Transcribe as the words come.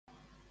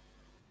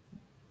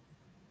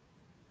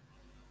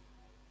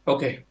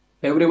Okay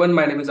everyone,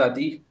 my name is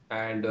आदि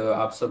and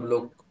आप सब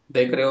लोग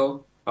देख रहे हो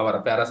हमारा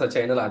प्यारा सा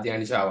चैनल आदि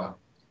एंड जावा।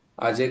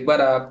 आज एक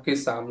बार आपके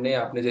सामने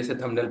आपने जैसे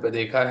थंबनेल पे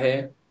देखा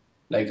है,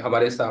 लाइक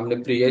हमारे सामने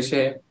प्रियेश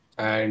है।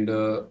 एंड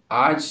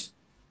आज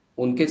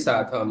उनके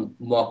साथ हम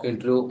मॉक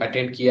इंटरव्यू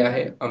अटेंड किया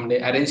है, हमने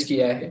अरेंज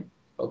किया है।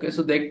 ओके,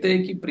 सो देखते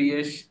हैं कि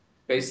प्रियेश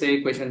कैसे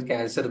क्वेश्चन के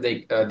आंसर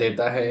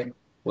देता है।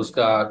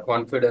 उसका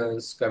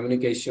कॉन्फिडेंस,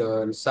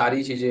 कम्युनिकेशन,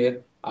 सारी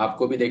चीजें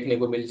आपको भी देखने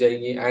को मिल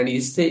जाएंगी। एंड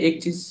इससे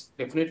एक चीज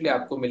डेफिनेटली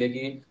आपको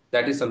मिलेगी,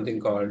 that is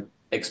something called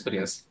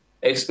experience.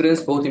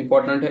 Experience बहुत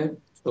इंपॉर्टेंट है।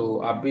 तो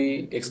आप भी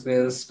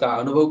एक्सपीरियंस का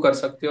अनुभव कर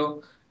सकते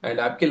हो एंड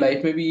आपकी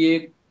लाइफ में भी ये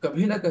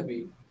कभी ना कभी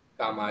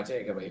काम आ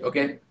जाएगा भाई।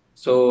 ओके,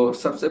 सो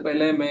सबसे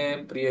पहले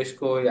मैं प्रियेश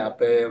को यहाँ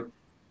पे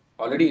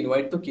ऑलरेडी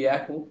इनवाइट तो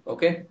किया हूँ।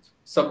 ओके,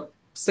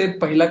 सबसे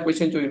पहला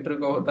क्वेश्चन जो इंटरव्यू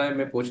का होता है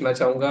मैं पूछना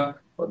चाहूंगा,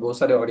 और बहुत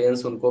सारे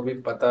ऑडियंस उनको भी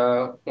पता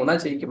होना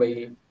चाहिए कि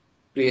भाई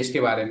प्रियेश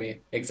के बारे में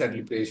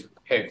एग्जैक्टली प्रियेश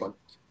है कौन।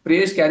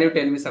 Priyesh, can you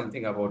tell me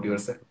something about your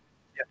self?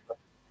 Yes, sir.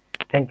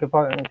 Thank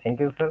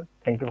you, sir.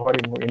 Thank you for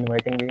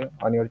inviting me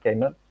on your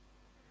channel.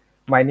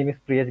 My name is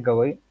𝗏𝙗ℎ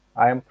𝗨𝘀.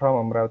 I am from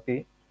Amravati.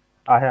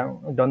 I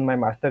have done my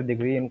master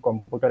degree in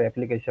computer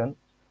application.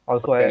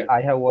 Also, okay.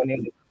 I have 1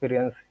 year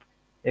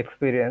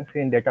experience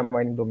in data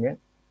mining domain.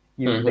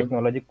 Use hmm.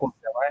 technology Core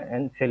Java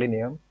and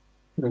Selenium.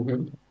 Hmm.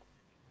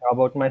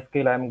 About my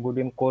skill, I am good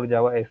in Core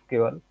Java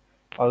SQL.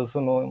 Also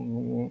know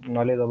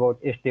knowledge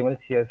about HTML,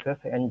 CSS,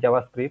 and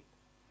JavaScript.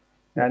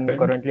 And okay.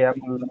 currently, I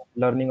am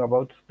learning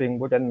about Spring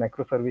Boot and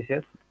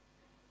microservices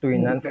to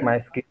enhance okay. my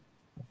skill.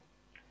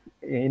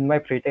 In my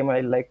free time,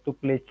 I like to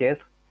play chess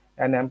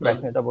and I'm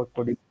passionate about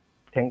coding.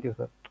 Thank you,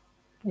 sir.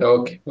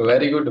 Okay,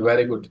 very good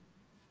very good.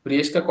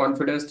 Priyesh का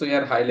confidence तो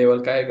यार high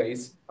level का है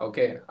guys.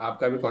 Okay,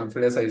 आपका भी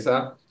confidence ऐसा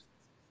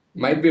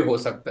might भी हो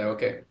सकता है।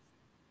 Okay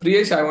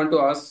Priyesh, I want to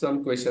ask some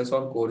questions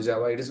on core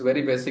Java. It is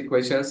very basic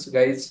questions,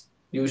 guys.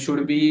 You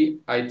should be,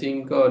 I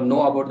think,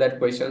 know about that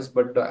questions,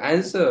 but the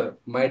answer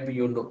might be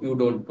you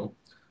don't know.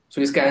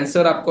 So इसका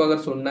answer आपको अगर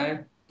सुनना है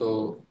तो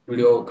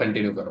video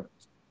continue करो।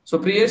 So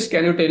Priyesh,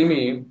 can you tell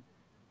me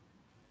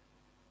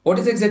what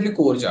is exactly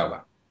core Java?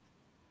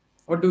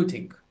 What do you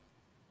think?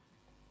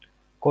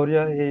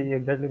 Korea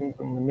exactly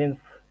means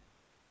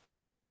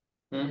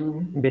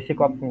Mm-hmm. basic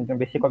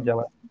of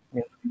Java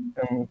means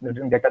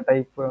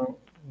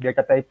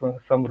data type,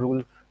 some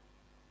rules.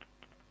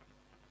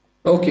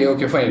 Okay,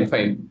 okay, fine, Basic.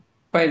 fine,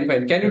 fine,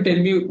 fine. Can you Yes, tell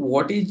sir. me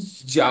what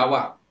is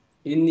Java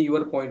in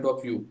your point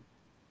of view?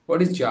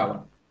 What is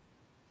Java?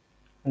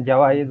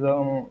 Java is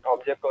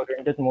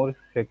object-oriented, more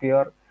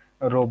secure,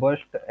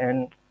 robust,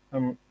 and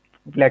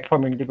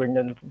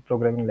platform-independent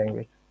programming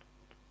language.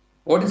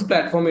 What is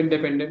platform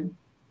independent?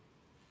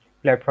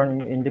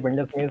 Platform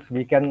independence means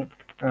we can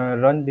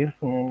run this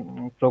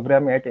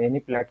program at any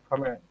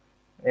platform,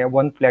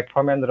 one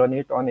platform, and run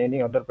it on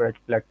any other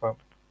platform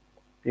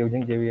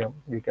using JVM.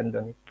 We can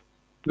run it.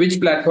 Which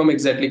platform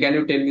exactly? Can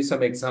you tell me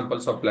some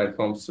examples of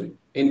platforms?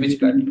 In which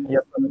platform?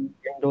 Yes, sir.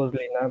 Windows,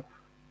 Linux.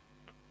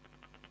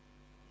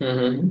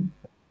 Mm-hmm.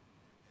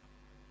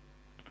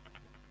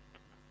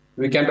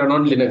 We can run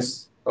on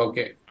Linux.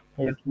 Okay.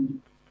 Yes,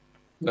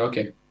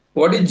 Okay.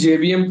 What is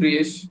JVM,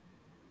 Priyesh?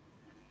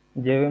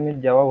 JVM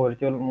is Java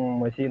Virtual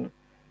Machine.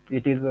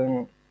 It is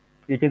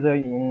a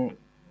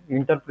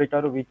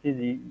interpreter which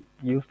is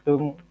used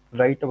to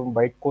write a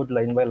bytecode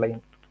line by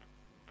line.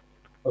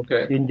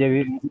 Okay. In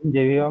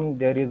JVM,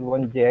 there is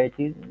one JIT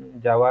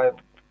Java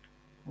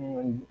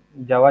mm,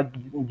 Java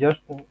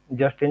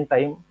just in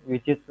time,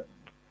 which is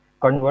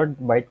convert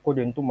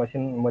bytecode into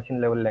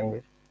machine level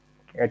language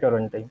at a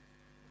runtime.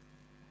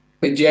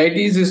 The JIT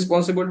is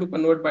responsible to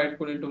convert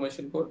bytecode into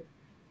machine code.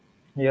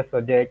 Yes,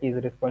 sir. JIT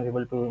is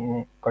responsible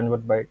to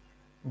convert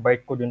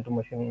bytecode into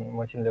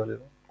machine level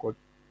code.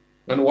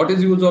 And what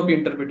is use of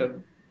interpreter?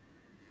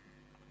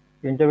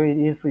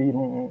 Interview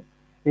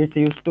is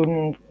used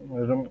to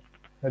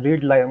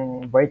read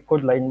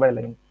bytecode line by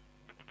line.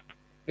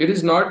 It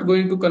is not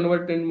going to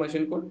convert in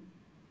machine code.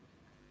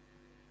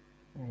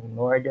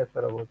 No idea,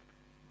 sir, about.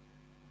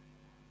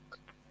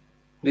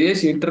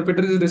 Priyesh,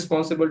 interpreter is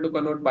responsible to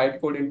convert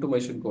bytecode into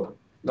machine code,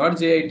 not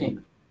Okay, JIT.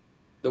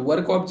 The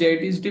work of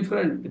JIT is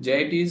different.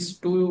 JIT is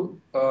to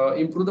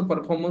improve the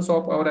performance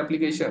of our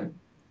application.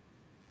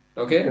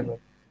 okay, Okay. sir.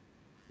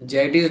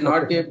 JIT is Okay,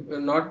 not sir.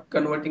 not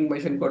converting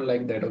machine code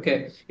like that.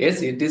 Okay.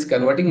 Yes, it is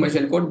converting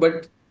machine code,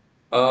 but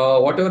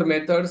whatever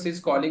methods is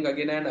calling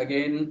again and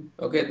again.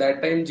 Okay,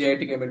 that time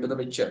JIT came into the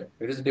picture.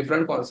 It is a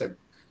different concept.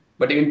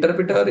 But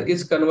interpreter Okay,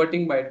 is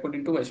converting bytecode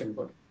into machine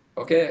code.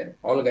 Okay,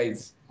 all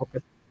guys.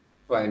 okay.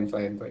 Fine,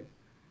 fine, fine.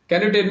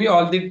 Can you tell me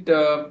all the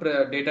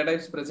data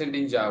types present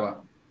in Java?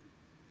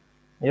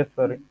 Yes,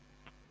 sir.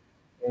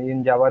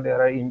 In Java,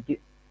 there are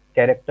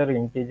character,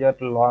 integer,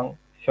 long,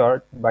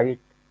 short, byte,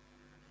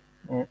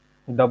 mm,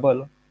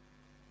 double.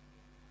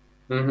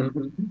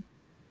 Mm-hmm.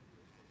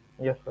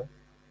 Yes, sir.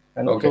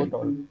 And Okay, float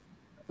all.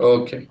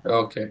 okay,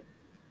 okay.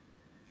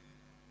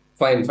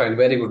 Fine, fine.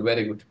 Very good,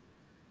 very good.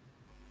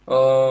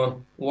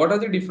 What are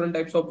the different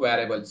types of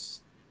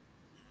variables?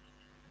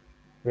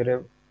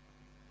 Where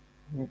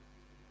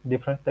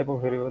different type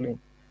of variable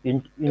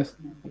in Yes.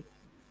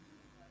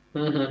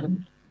 Mm-hmm.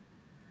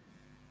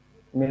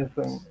 means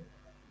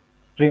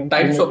Types primitive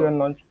and of,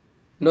 non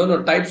no,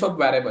 no, types of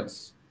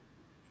variables.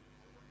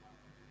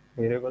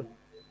 variable.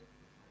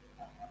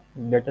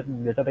 Data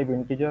type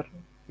integer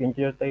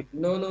type.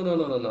 No, no, no,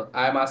 no, no, no.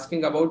 I'm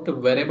asking about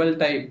variable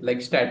type,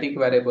 like static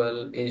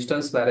variable,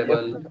 instance Yes,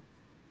 variable.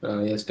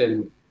 Yes, tell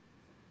me.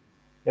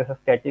 yes, a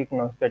static,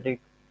 non-static.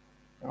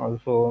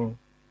 Also,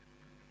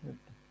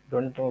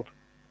 don't know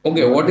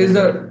Okay, what what is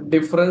mean by the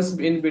difference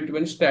in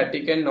between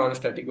static and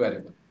non-static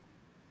variable?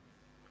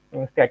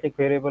 static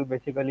variable.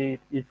 Basically,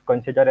 is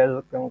considered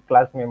as a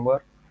class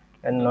member,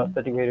 and Hmm.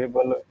 non-static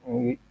variable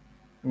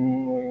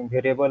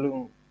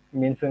variable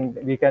means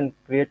we can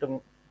create a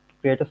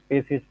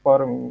spaces for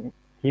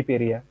heap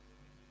area,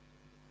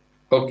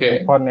 and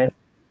Okay, for next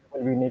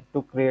we need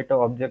to create an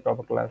object of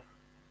a class,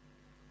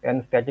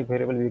 and static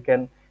variable we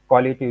can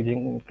call it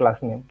using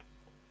class name.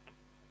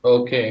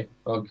 okay,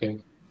 okay.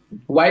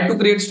 Why to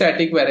create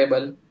static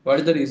variable? What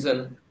is the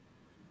reason?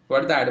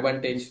 What is the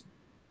advantage?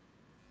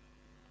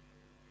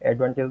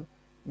 Advantage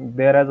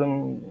there as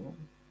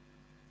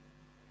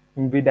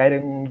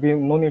we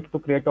no need to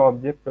create an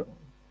object we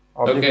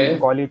Okay,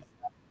 call it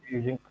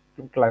using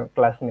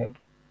class name.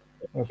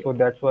 So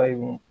that's why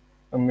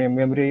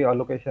memory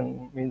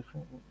allocation means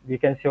we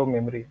can save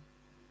memory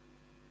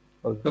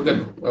also. okay,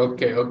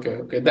 okay, okay,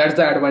 okay. That's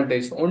the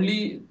advantage.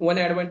 Only one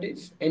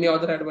advantage. Any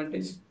other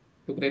advantage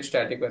to create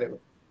static variable?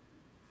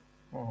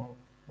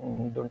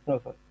 Don't know,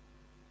 sir.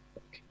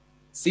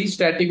 See,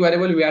 static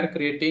variable we are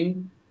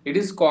creating, it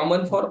is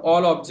common for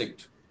all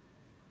object.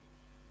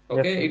 Yes,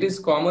 Okay, sir. it is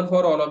common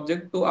for all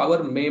object to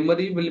our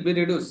memory will be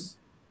reduced.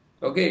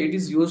 Okay, it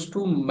is used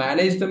to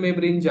manage the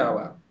memory in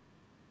Java.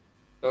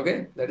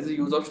 Okay, that is the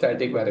use of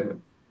static variable.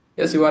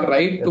 Yes, you are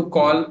right Yes, to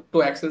call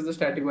to access the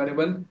static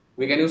variable.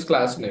 We can use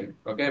class name.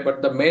 Okay,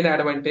 but the main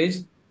advantage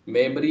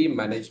memory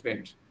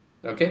management.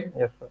 Okay,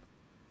 yes, sir.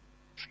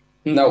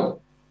 now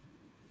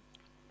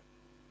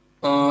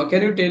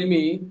can you tell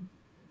me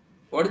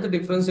what is the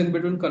difference in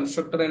between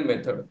constructor and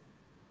method?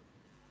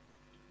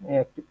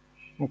 Yeah,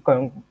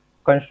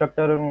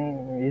 constructor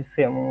is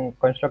same.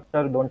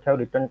 Constructor don't have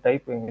return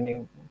type.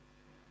 Meaning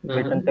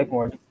return type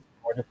Mm-hmm.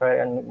 modify,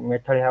 and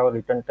method have a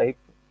return type.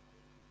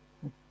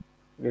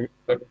 Re-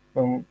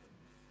 Um,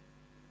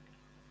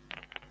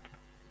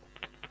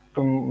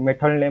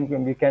 Method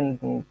name we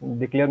can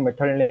declare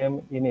method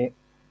name in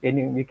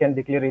any we can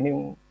declare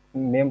any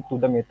name to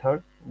the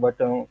method, but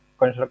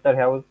constructor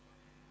have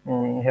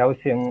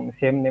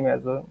same name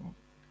as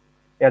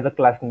a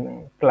class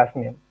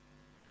name.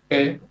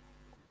 Okay.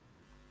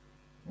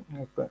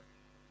 Okay.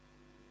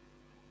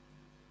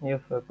 Yes,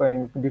 sir.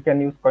 We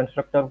can use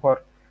constructor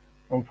for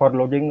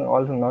loading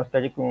all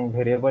non-static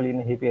variable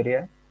in heap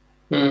area,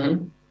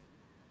 Mm-hmm.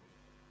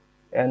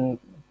 and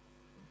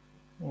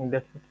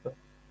that's it, sir.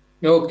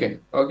 Okay.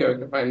 Okay.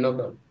 Okay. Fine. No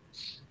problem.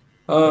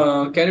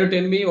 Yes, Can you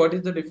tell me what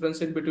is the difference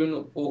in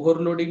between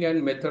overloading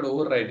and method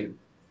overriding?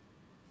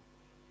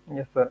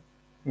 yes, sir.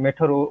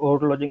 Method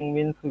overloading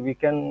means we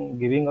can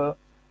giving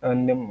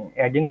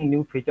adding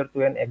new feature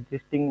to an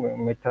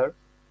existing method.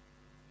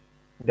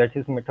 That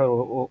is method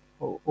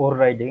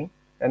overriding.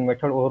 And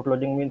method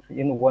overloading means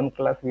in one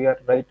class we are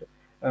write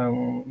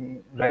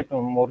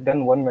more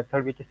than one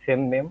method with the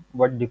same name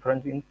but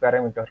different in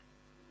parameter.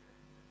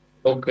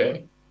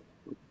 Okay.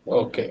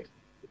 Okay.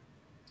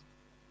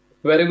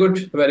 Very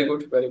good. Very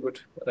good. Very good.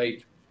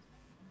 Right.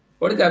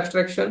 What is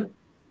abstraction?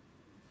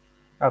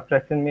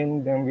 Abstraction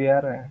means then we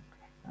are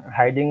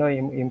hiding a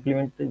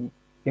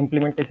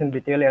implementation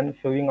detail and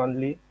showing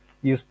only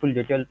useful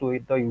detail to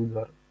the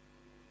user.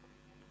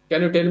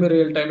 Can you tell me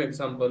real time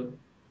example?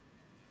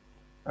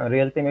 A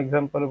real-time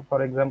example,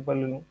 for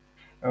example,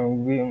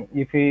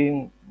 if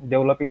we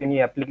develop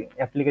any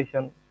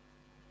application,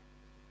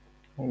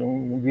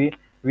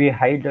 we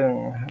hide,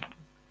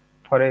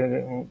 for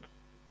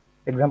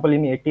example,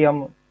 in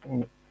ATM,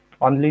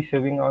 only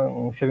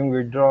showing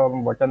withdraw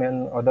button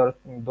and others.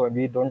 Though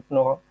we don't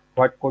know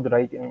what code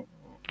write in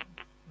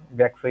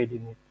backside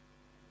in it.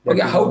 Okay. That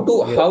is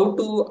a How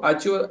to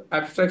achieve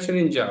abstraction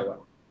in Java?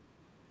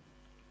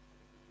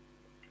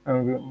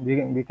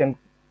 we can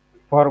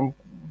form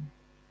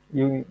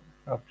you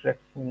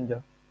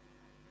abstraction.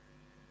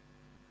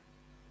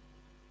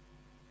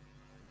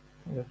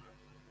 Yes,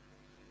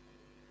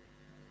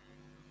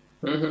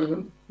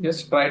 Mm-hmm.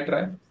 Yes. Try.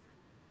 Try.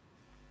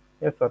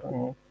 yes, sir.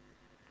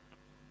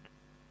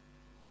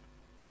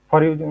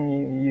 For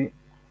you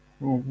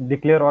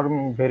declare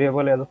or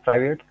variable as a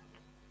private.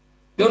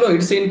 No. No.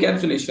 It's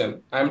encapsulation.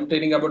 I'm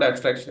telling about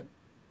abstraction.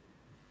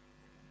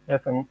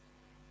 Yes,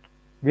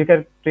 we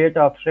can create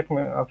abstract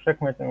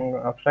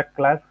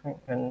class,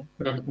 and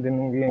Mhm.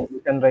 then we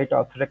can write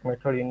abstract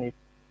method in it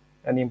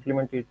and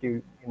implement it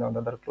in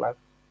another class.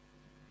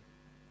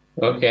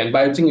 Okay. And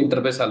by using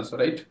interface also,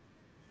 right?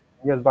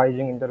 Yes, by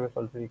using interface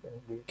also we can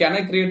do it. Can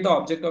I create the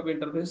object of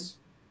interface?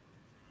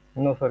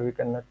 No, sir, we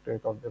cannot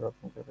create object of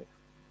interface.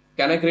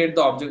 Can I create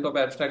the object of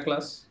abstract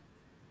class?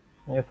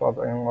 Yes,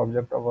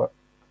 object of a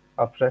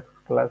abstract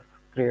class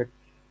create.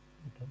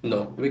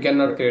 No, we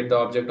cannot Yes. create the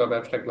object of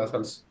abstract class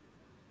also.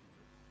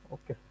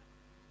 Okay.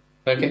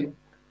 Okay.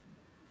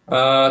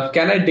 Okay.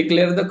 Can I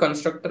declare the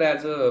constructor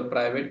as a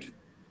private?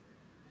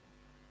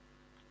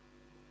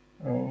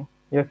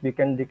 Yes, we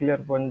can declare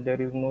when there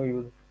is no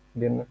use.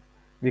 Then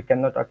we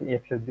cannot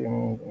access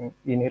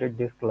inherit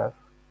this class.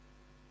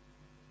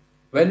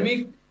 When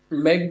we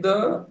make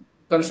the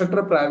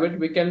constructor private,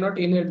 we cannot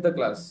inherit the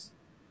class.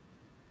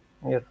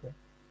 Yes, sir.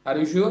 Are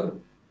you sure?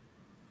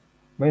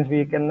 Means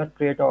we cannot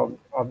create a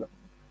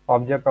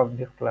object of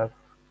this class.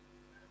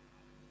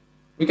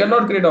 We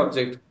cannot create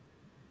object.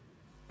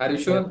 Are you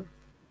Yes. sure?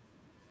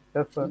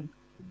 Yes, sir.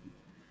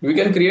 We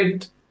can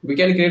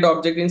create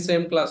object in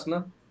same class,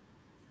 na?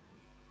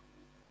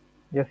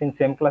 Yes, in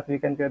same class we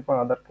can create one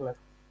other class.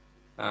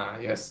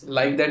 Yes.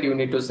 Like that you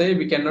need to say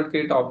we cannot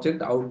create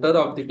object outer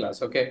of the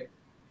class. Okay.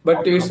 But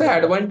Out it's of the the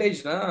class.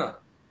 advantage, na?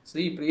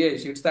 See,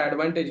 Priyesh, it's the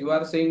advantage. You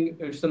are saying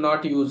it's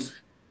not used.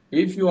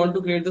 If you want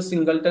to create the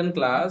singleton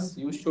class,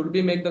 you should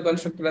be make the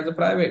constructor as a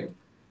private.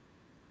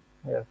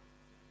 Yes.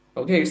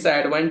 Okay, it's the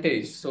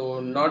advantage. So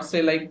not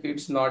say like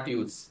it's not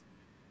used.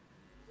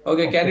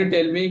 Okay, can Okay. you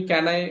tell me,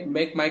 can I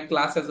make my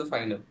class as a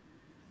final?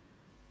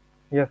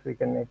 Yes, we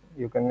can make.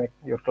 You can make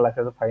your class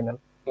as a final.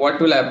 What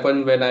will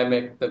happen when I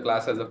make the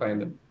class as a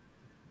final?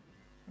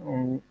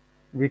 Um,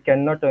 we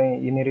cannot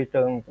inherit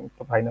the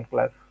final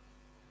class.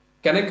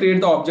 Can I create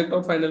the object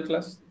of final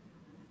class?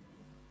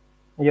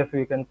 Yes,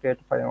 we can create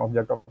final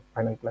object of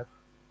final class.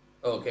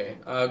 Okay.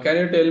 Can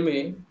you tell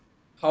me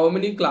how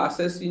many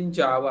classes in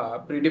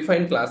Java,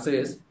 predefined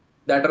classes,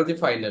 that are the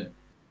final?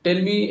 Tell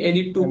me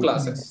any two And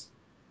classes.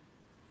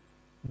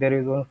 there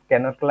is one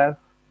scanner class.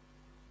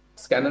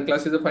 Scanner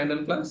class is a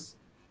final class.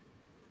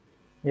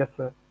 Yes,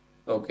 sir.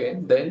 Okay.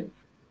 Then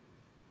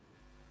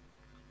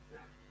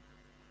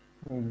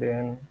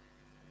Then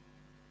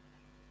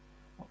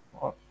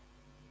uh,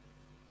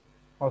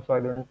 also I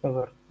don't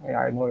know, sir.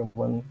 I know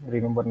one.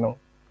 Remember now.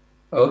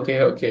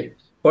 okay, okay.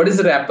 What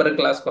is wrapper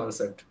class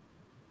concept?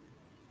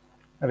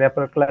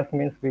 Wrapper class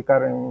means we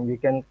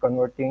can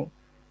converting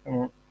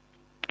um,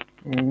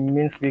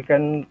 means we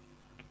can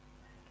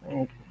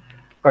um,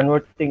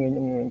 converting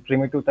in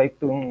primitive type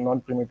to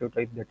non-primitive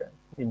type data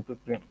into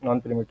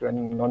non-primitive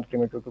and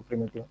non-primitive to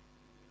primitive.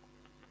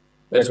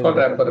 It's That is called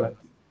wrapper class. wrapper.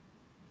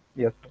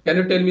 Yes, sir. Can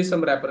you tell me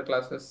some wrapper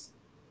classes?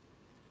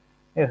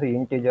 Yes,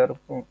 integer,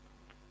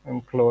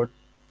 float,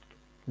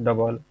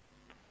 double.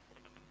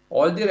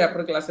 All the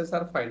wrapper classes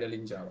are final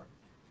in Java.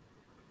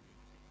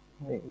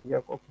 Yeah,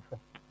 okay, sir.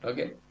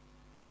 Okay.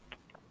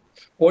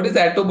 What is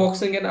auto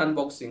boxing and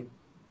unboxing?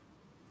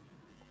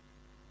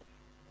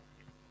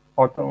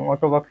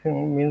 Auto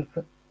boxing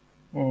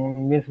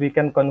means we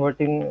can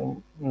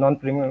converting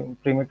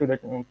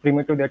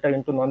primitive data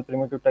into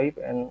non-primitive type,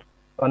 and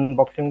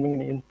unboxing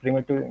in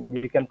primitive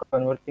we can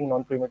converting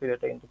non-primitive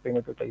data into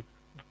primitive type.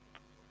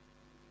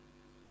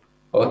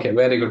 Okay,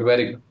 very good,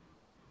 very good.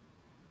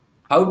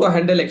 How to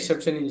handle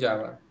exception in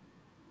Java?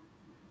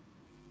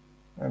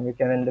 And we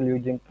can handle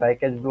using try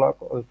catch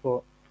block,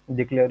 also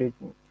declare it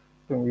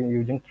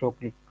using throw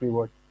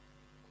keyword.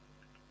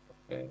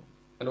 Okay.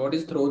 And what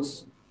is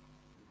throws?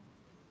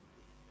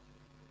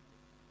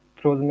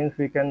 Throws means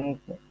we can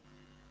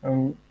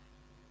um,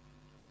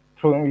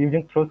 throw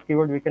using throws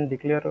keyword we can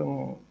declare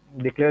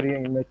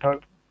a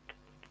method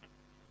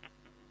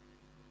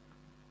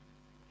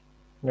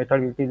which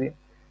is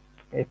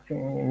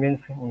means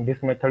this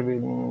method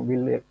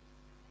will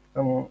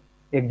um,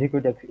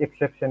 execute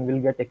exception, will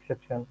get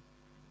exception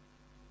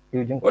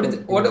using What throws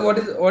is what keyword. what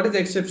is what is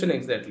exception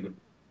exactly?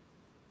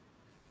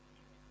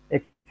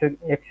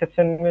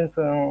 Exception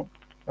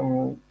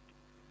um,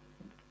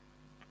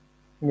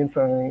 means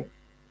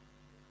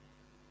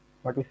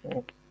what is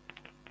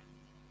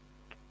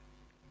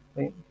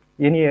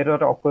any error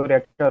occur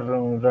at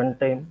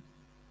runtime,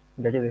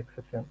 that is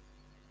exception.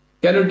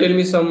 Can you tell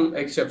me some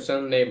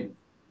exception name?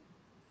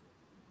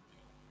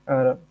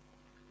 uh,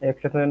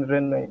 Exception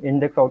run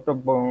index out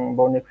of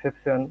bound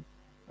exception,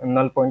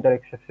 null pointer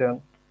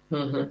exception,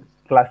 Mm-hmm.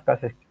 class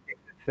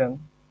exception.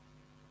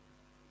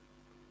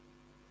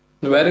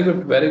 Very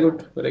good, very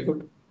good, very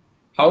good.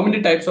 How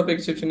many types of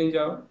exception in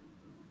Java?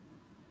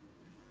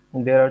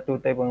 There are two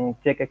type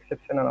check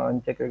exception and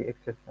uncheck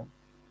exception.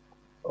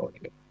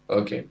 Okay.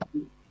 Okay.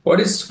 What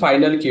is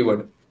final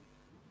keyword?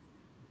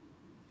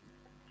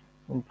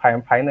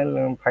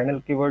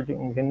 Final keyword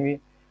when we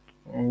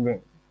um,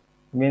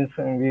 means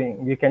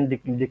we can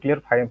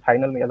declare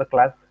final as a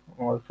class,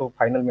 also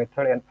final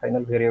method and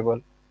final variable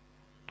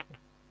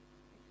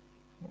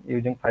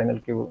using final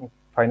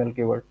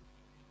keyword.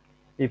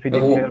 If we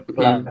declare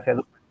class Mm-hmm. as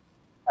a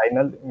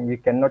final, we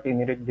cannot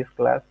inherit this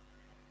class,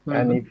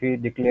 and Mm-hmm. if we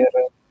declare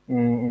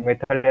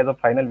method as a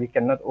final, we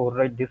cannot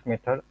override this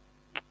method.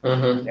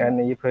 Mm-hmm.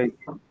 And if we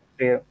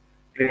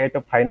create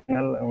a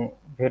final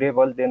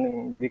variable,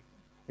 then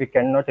we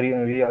cannot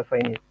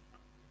reassign it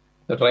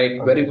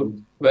Right. Very again.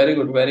 good. Very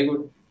good. Very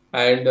good.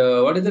 And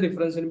what is the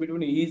difference in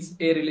between is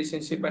a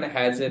relationship and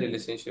has a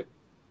relationship?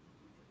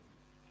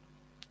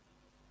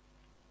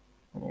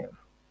 Yes.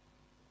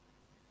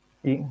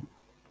 E-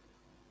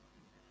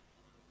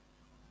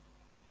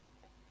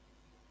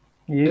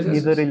 Yes, yes,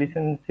 Is a yes.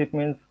 relationship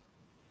means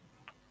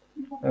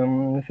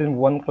since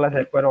one class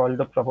acquire all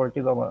the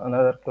properties of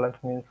another class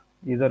means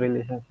is a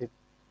relationship.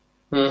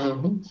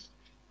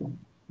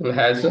 Mm-hmm.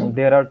 Has a.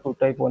 There are two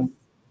type. One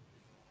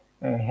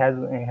has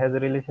a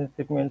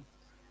relationship means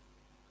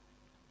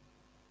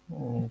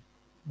um,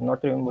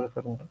 not remember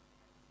sir.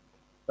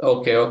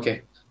 Okay,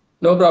 okay.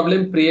 No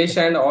problem, Priyesh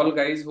and all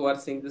guys who are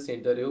seeing this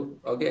interview.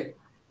 Okay.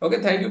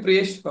 Okay, thank you,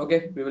 Priyesh.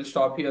 Okay, we will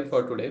stop here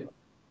for today.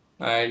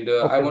 And I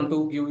Okay want sir.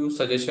 to give you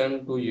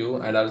suggestion to you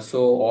and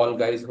also all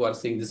guys who are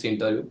seeing this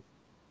interview.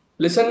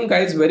 Listen,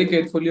 guys, very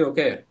carefully,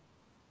 okay?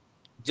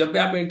 जब भी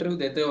आप interview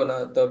देते हो ना,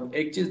 तब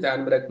एक चीज ध्यान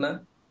में रखना।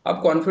 आप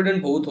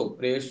कॉन्फिडेंट बहुत हो,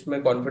 प्रेस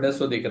में कॉन्फिडेंस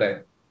तो दिख रहा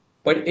है।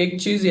 पर एक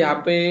चीज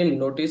यहाँ पे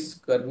नोटिस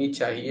करनी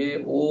चाहिए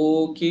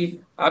वो कि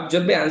आप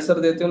जब भी आंसर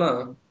देते हो ना,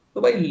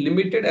 तो भाई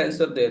लिमिटेड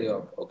आंसर दे रहे हो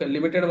आप। ओके,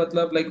 लिमिटेड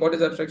मतलब like what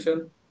is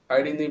abstraction,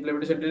 hiding the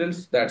implementation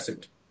details, that's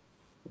it.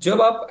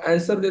 जब आप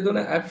आंसर दे दो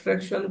ना,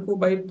 एब्स्ट्रैक्शन को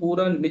भाई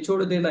पूरा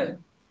निचोड़ देना है।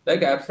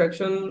 लाइक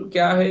एब्स्ट्रैक्शन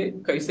क्या है,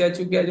 कैसे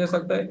अचीव किया जा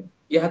सकता है,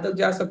 यहाँ तक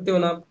जा सकते हो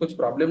ना आप, कुछ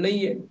प्रॉब्लम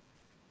नहीं है।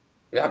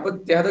 यहाँ पर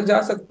यहाँ तक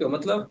जा सकते हो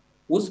मतलब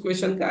उस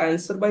क्वेश्चन का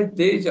आंसर भाई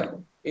दे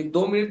जाओ,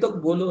 1-2 मिनट तक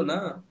बोलो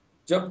ना।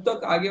 जब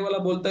तक आगे वाला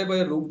बोलता है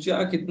भाई रुक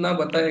जा कितना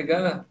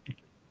बताएगा,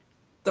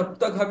 तब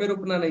तक हमें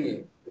रुकना नहीं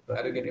है।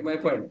 अरे गेटिंग माय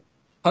पॉइंट।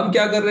 हम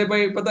क्या कर रहे हैं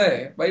भाई, पता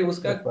है भाई,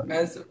 उसका Yes sir.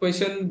 आंसर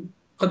क्वेश्चन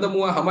खत्म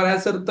हुआ, हमारा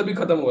आंसर तभी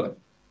खत्म हो रहा है।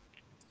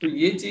 तो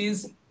ये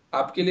चीज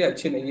आपके लिए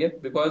अच्छी नहीं है,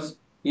 बिकॉज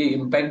ये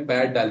इम्पैक्ट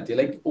बैड डालती है।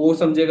 लाइक वो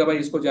समझेगा भाई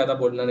इसको ज्यादा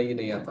बोलना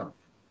नहीं आता,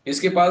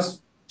 इसके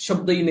पास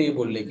शब्द ही नहीं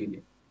बोलने के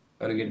लिए।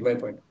 और गेट माय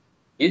पॉइंट।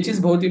 ये चीज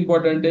बहुत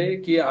इंपॉर्टेंट है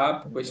कि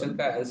आप क्वेश्चन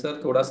का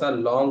आंसर थोड़ा सा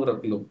लॉन्ग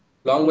रख लो।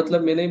 लॉन्ग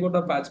मतलब मैं नहीं बोल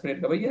रहा 5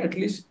 मिनट का, भैया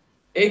एटलीस्ट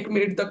 1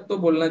 मिनट तक तो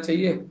बोलना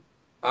चाहिए।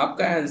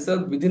 आपका आंसर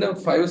विद इन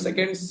 5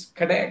 सेकेंड्स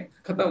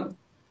खत्म,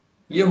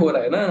 ये हो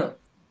रहा है ना।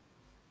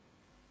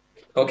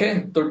 ओके,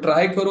 तो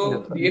ट्राई करो।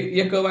 Yes sir.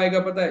 ये कब आएगा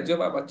पता है,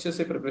 जब आप अच्छे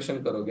से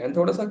प्रिपरेशन करोगे एंड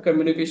थोड़ा सा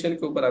कम्युनिकेशन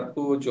के ऊपर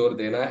आपको जोर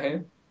देना है।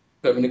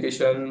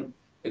 Communication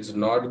is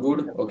not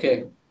good, okay.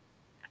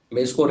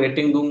 मैं इसको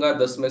रेटिंग दूंगा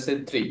 10 में से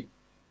 3।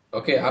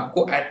 ओके,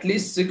 आपको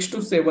एटलीस्ट 6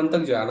 to 7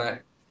 तक जाना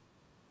है।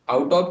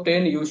 Out of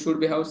 10 you should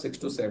be have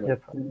 6 to 7। Yes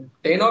sir.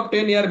 10 of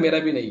 10 यार मेरा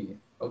भी नहीं है।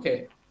 ओके,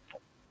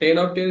 10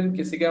 ऑफ 10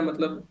 किसी का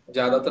मतलब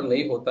ज्यादातर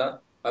नहीं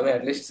होता। हमें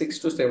एटलीस्ट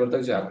 6 to 7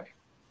 तक जाना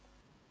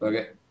है।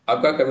 ओके,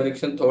 आपका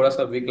कम्युनिकेशन थोड़ा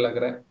सा वीक लग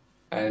रहा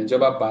है एंड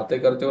जब आप बातें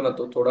करते हो ना,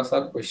 तो थोड़ा सा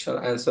क्वेश्चन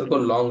आंसर को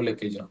लॉन्ग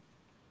लेके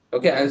जाओ।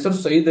 ओके, आंसर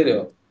सही दे रहे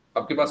हो,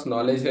 आपके पास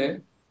नॉलेज है,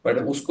 बट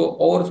उसको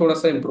और थोड़ा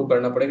सा इंप्रूव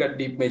करना पड़ेगा,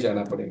 डीप में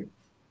जाना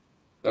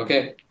पड़ेगा।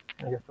 Okay,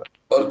 Yes sir.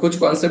 और कुछ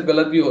कॉन्सेप्ट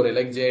गलत भी हो रहे हैं,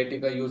 लाइक जेआईटी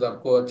का यूज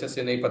आपको अच्छे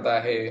से नहीं पता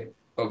है।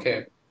 ओके,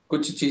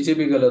 कुछ चीजें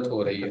भी गलत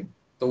हो रही है,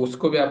 तो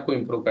उसको भी आपको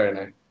इम्प्रूव करना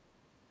है।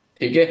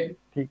 ठीक है।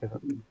 ठीक है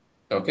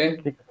सर. ओके,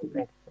 ठीक है सर.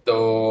 Thank you.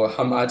 तो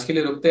हम आज के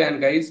लिए रुकते हैं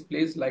and guys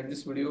please like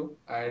this video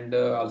and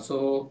also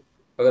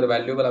अगर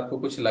वैल्यूएबल आपको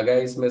कुछ लगा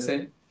है इसमें से,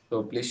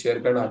 तो प्लीज शेयर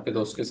करना आपके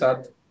दोस्त के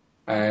साथ।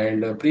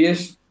 एंड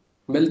प्रियेश,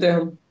 मिलते हैं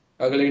हम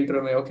अगले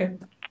इंटरव्यू में, okay,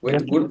 Yes with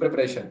sir. Good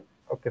preparation.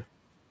 Okay.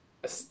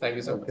 Thank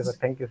you so Okay much. sir.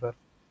 Thank you sir.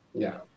 या